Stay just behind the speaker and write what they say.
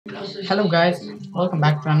Hello guys, welcome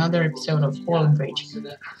back to another episode of Fallen Rage.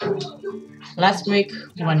 Last week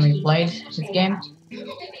when we played this game,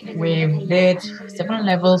 we did 7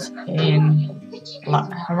 levels in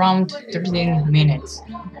around 13 minutes.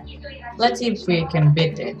 Let's see if we can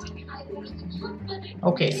beat it.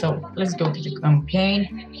 Okay, so let's go to the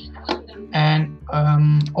campaign and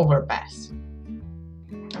overpass.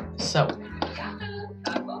 So,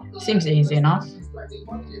 seems easy enough,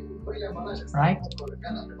 right?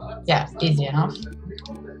 Yeah, easy enough.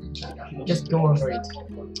 Just go over it.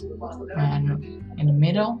 And in the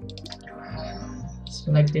middle,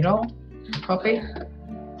 select it all, copy,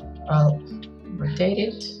 I'll rotate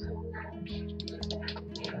it,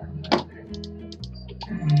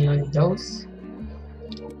 and delete those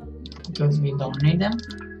because we don't need them.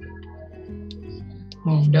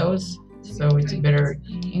 Move those so it's better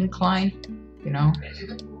incline, you know.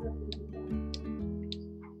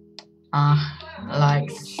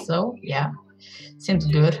 Like so, yeah. Seems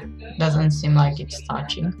good. Doesn't seem like it's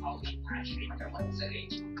touching.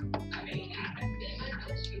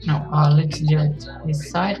 No, let's delete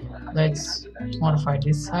this side. Let's modify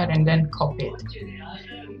this side and then copy it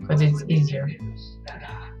because it's easier.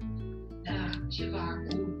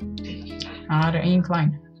 The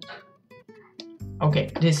incline.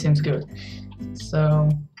 Okay, this seems good. So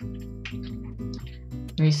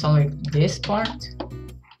we select this part.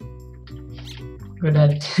 Good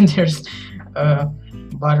that there's a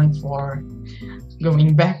button for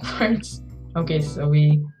going backwards. Okay, so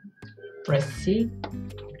we press C,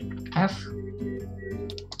 F,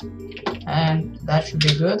 and that should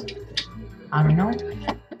be good. I don't know.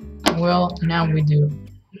 Well, now we do.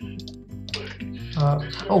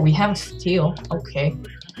 Oh, we have steel. Okay,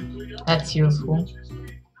 that's useful.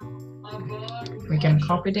 We can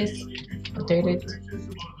copy this, rotate it.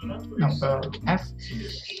 No, F.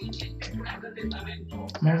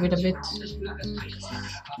 Move it a bit.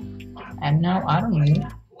 And now I don't know.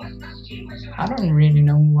 I don't really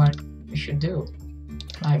know what we should do.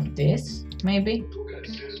 Like this, maybe?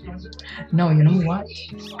 No, you know what?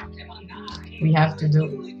 We have to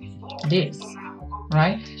do this,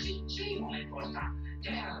 right?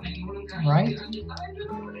 Right?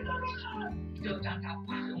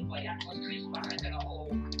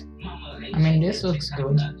 I mean, this looks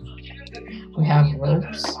good. We have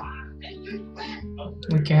ropes.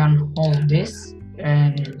 We can hold this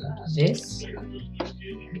and this,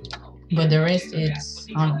 but the rest is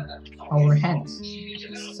on our hands.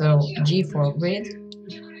 So G for width.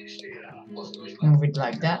 Move it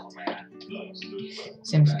like that.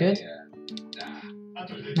 Seems good.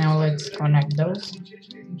 Now let's connect those.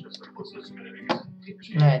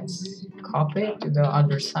 Let's copy it to the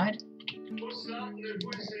other side.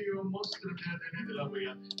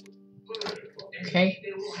 Okay.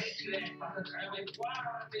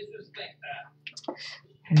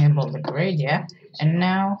 Enable the grade, yeah. And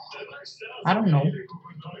now, I don't know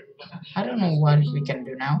what we can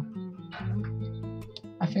do now.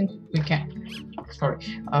 I think we can. Sorry.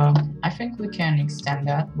 I think we can extend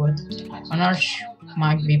that, but an arch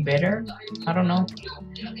might be better. I don't know.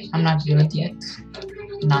 I'm not good yet.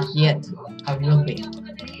 Not yet. I will be.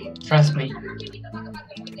 Trust me.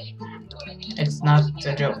 It's not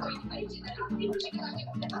a joke.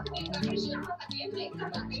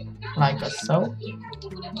 Like so.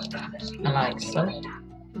 Like so.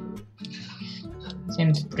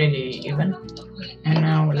 Seems pretty even. And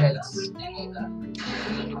now let's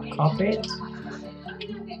copy it.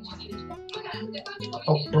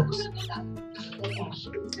 Oh, oops.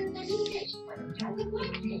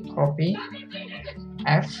 Copy.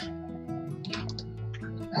 F.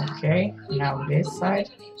 Okay, now this side.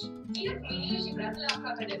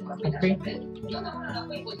 Copy.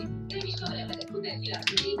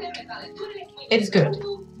 It's good.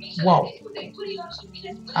 Wow.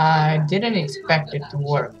 I didn't expect it to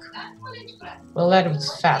work. Well, that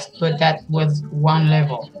was fast, but that was 1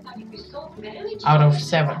 level out of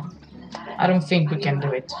 7. I don't think we can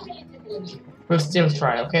do it. We'll still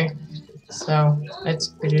try, okay? So let's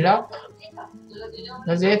speed it up.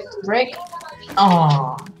 Does it break?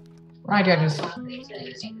 Oh, right at the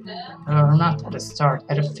not at the start,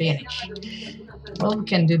 at the finish. Well, we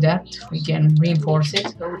can do that. We can reinforce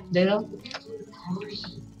it a little.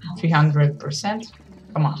 300%.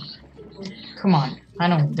 Come on. Come on. I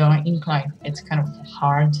know the incline, it's kind of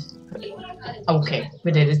hard. Okay,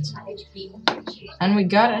 we did it. And we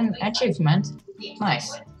got an achievement.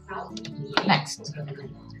 Nice. Next.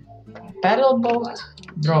 Paddle boat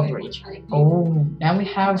drawbridge. Oh, now we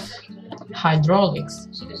have hydraulics.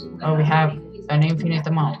 Oh, we have an infinite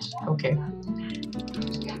amount. Okay.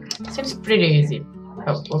 Seems pretty easy.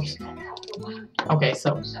 Oh, oops. Okay,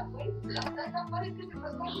 so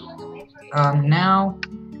now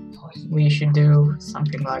we should do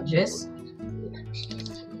something like this.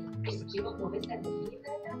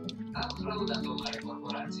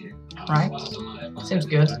 Right? Seems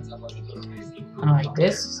good. And like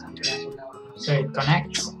this, so it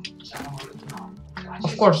connects.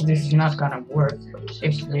 Of course, this is not gonna work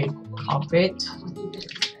if we copy it.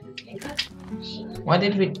 What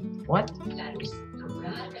did we? What?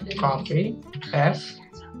 Copy F.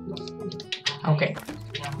 Okay,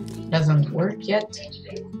 doesn't work yet.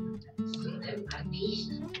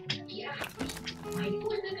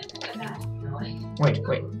 Wait.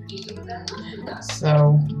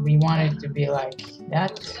 So we want it to be like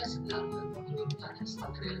that,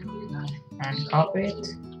 and copy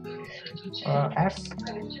it. F.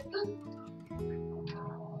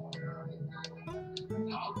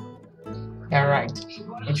 Yeah, right.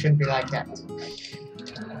 It should be like that.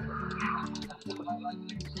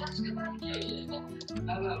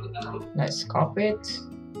 Let's copy it.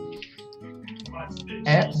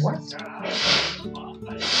 What?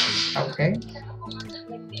 Okay.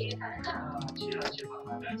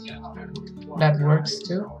 That works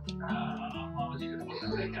too.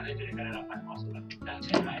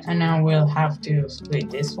 And now we'll have to split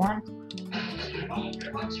this one.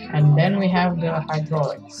 And then we have the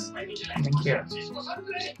hydraulics coming here.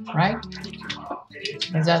 Right?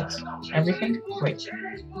 Is that everything? Wait.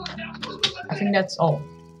 I think that's all.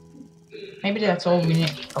 Maybe that's all we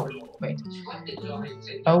need. Oh, wait.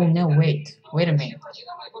 Oh, no, wait. Wait a minute.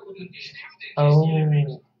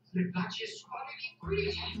 Oh.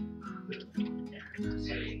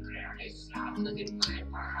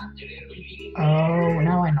 Oh,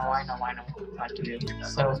 now I know what to do.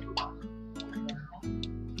 So,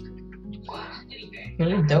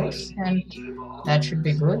 delete those, and that should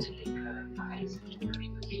be good.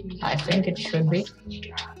 I think it should be.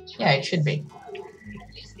 Yeah, it should be.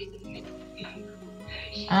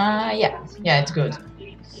 Yeah, it's good.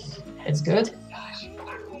 It's good.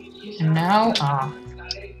 And now,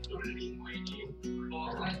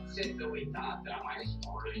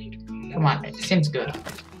 come on, it seems good.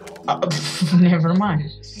 Never mind.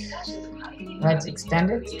 Let's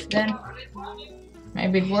extend it then.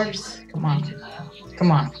 Maybe it works. Come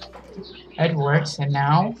on. It works, and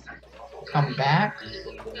now come back,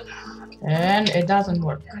 and it doesn't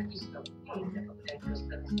work.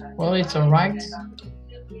 Well, it's alright.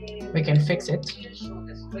 We can fix it.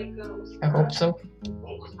 I hope so.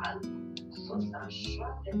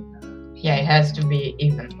 Yeah, it has to be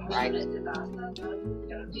even, right?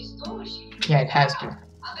 Yeah, it has to.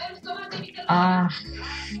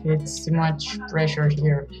 It's too much pressure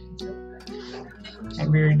here.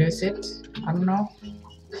 Maybe reduce it. I don't know.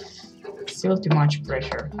 Still too much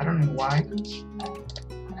pressure. I don't know why.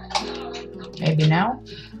 Maybe now?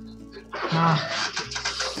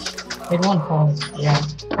 It won't hold. Yeah.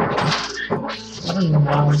 I don't know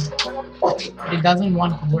why. It doesn't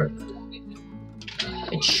want to work.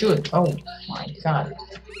 It should. Oh my god.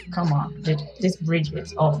 Come on. This bridge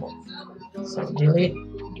is awful. So delete.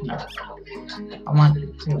 No. I want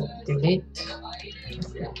to delete.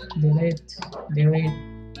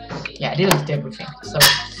 Yeah, delete everything. So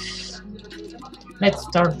let's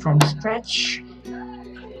start from scratch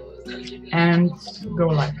and go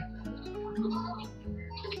like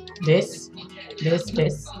this.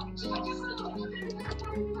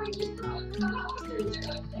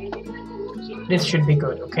 This should be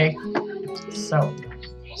good, okay? So,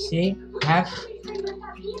 see, F,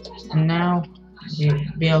 and now we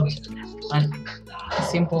build a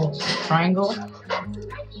simple triangle.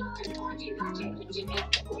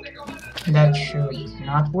 That should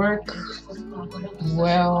not work.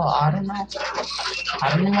 Well, I don't know.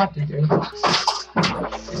 I don't know what to do.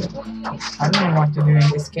 I don't know what to do in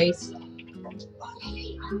this case.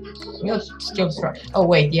 We'll still try. Oh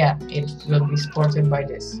wait, yeah, it will be supported by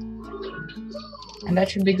this. And that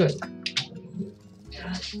should be good.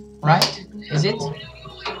 Right? Is it?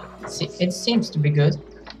 It seems to be good.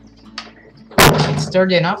 It's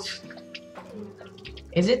sturdy enough.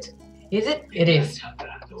 Is it? Is it? It is.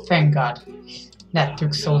 Thank God. That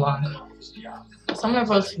took so long. Some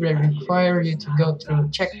levels will require you to go through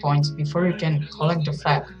checkpoints before you can collect the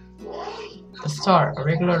flag. The star, a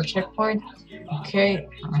regular checkpoint. Okay.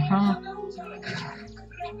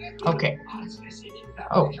 Okay.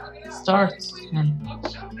 Oh, start.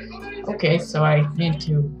 Okay, so I need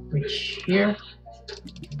to reach here.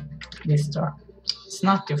 This star. It's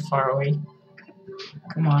not too far away.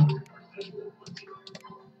 Come on.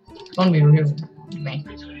 Don't be rude to me.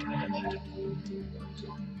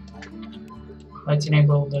 Let's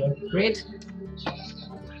enable the grid.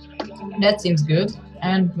 That seems good.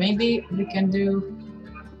 And maybe we can do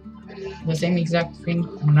the same exact thing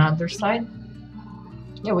on the other side.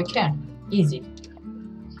 Yeah, we can. Easy.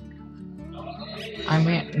 I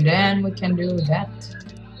mean, then we can do that.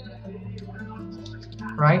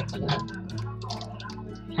 Right?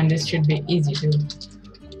 And this should be easy too.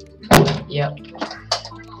 Yep.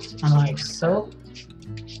 And like so.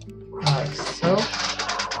 Like so.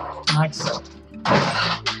 Like so.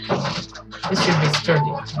 This should be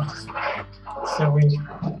sturdy. So we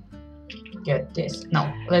get this.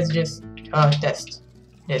 No, let's just test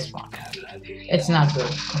this one. It's not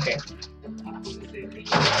good. Okay.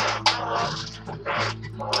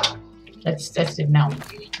 Let's test it now.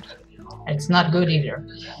 It's not good either.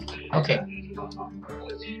 Okay.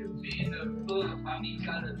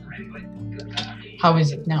 How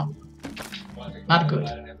is it now? Not good.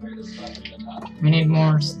 We need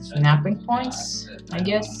more snapping points, I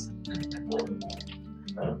guess.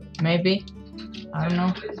 Maybe. I don't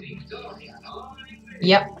know.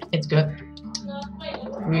 Yep, it's good.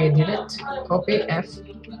 We did it. Copy F.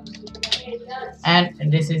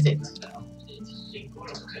 And this is it.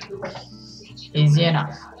 Easy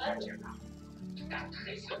enough.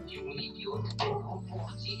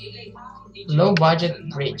 Low budget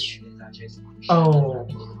bridge. Oh,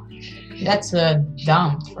 that's a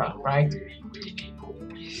dump truck, right?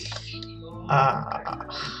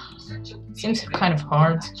 Seems kind of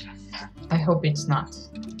hard. I hope it's not.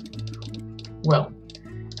 Well,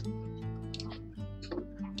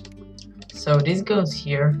 so this goes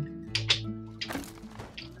here.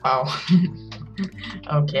 Wow.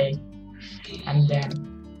 Okay, and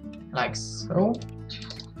then like so.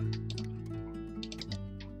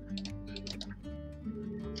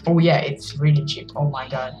 Oh yeah, it's really cheap. Oh my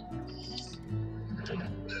god.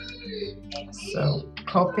 So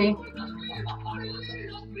copy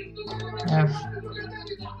F.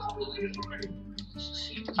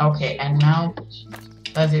 Okay, and now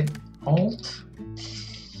does it hold?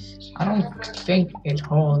 I don't think it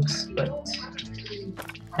holds, but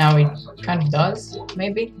now it kind of does,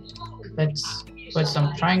 maybe. Let's put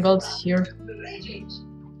some triangles here.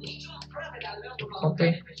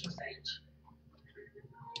 Copy.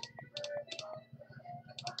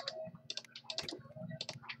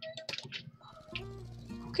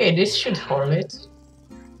 Okay, this should hold it.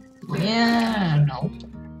 Yeah, no.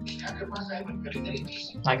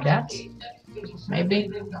 Like that? Maybe?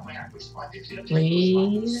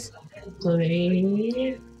 Please?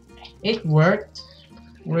 Please? It worked.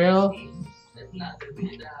 Well,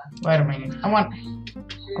 wait a minute. I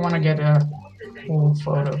want to get a full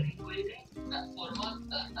photo.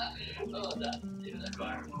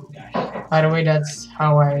 By the way, that's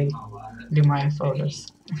how I do my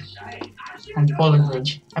photos on Polar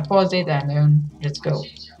Bridge. I pause it and then let's go.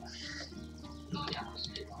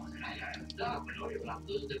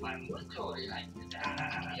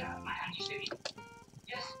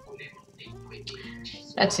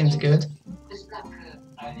 That seems good.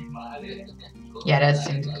 Yeah, that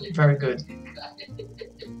seems very good.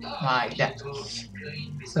 Like that.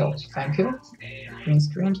 So, thank you. Green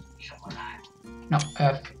screen. No,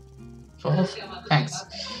 F. Full. Thanks.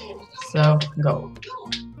 So, go.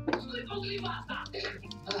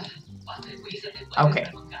 Okay.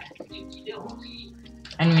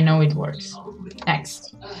 And we know it works.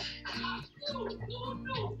 Next.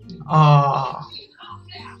 Oh,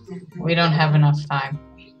 we don't have enough time.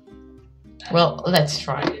 Well, let's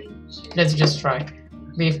try. Let's just try.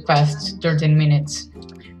 We've passed 13 minutes.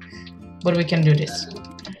 But we can do this.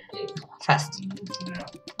 Fast.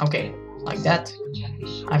 Okay, like that.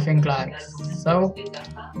 I think like so.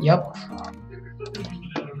 Yup.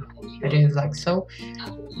 It is like so.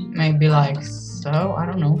 Maybe like so. I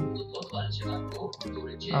don't know.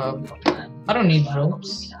 I don't need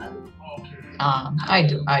ropes. I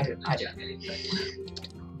do.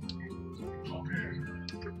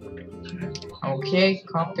 Okay,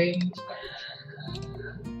 copy.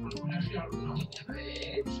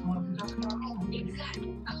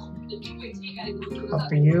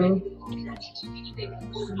 Copy you.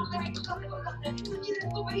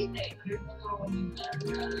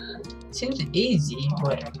 Seems easy,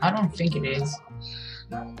 but I don't think it is.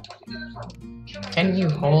 Can you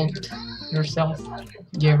hold yourself,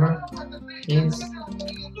 giver? Please.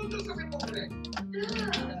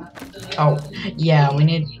 Oh, yeah, we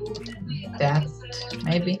need that,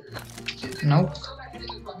 maybe? Nope.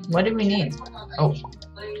 What do we need? Oh.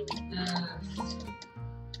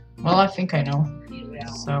 Well, I think I know.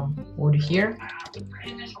 So, wood here.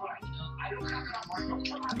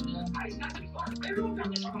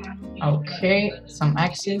 Okay, some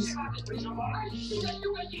axes.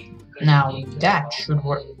 Now that should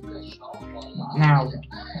work. Now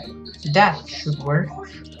that should work.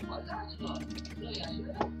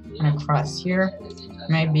 And across here,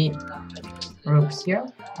 maybe ropes here.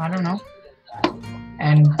 I don't know.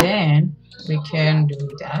 And then we can do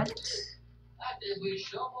that.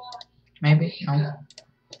 Maybe no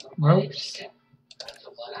ropes.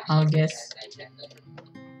 I'll guess.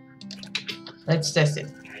 Let's test it.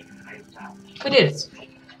 We did it.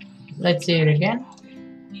 Let's see it again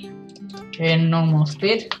in normal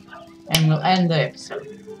speed, and we'll end the episode.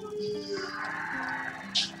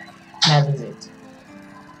 That is it.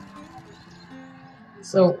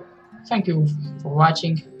 So, thank you for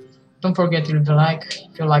watching. Don't forget to leave a like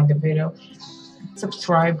if you like the video.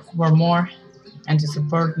 Subscribe for more, and to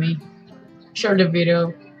support me, share the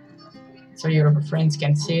video so your friends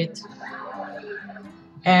can see it.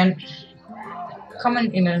 And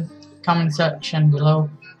comment in the comment section below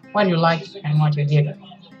what you liked and what you didn't.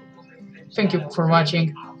 Thank you for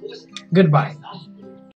watching. Goodbye.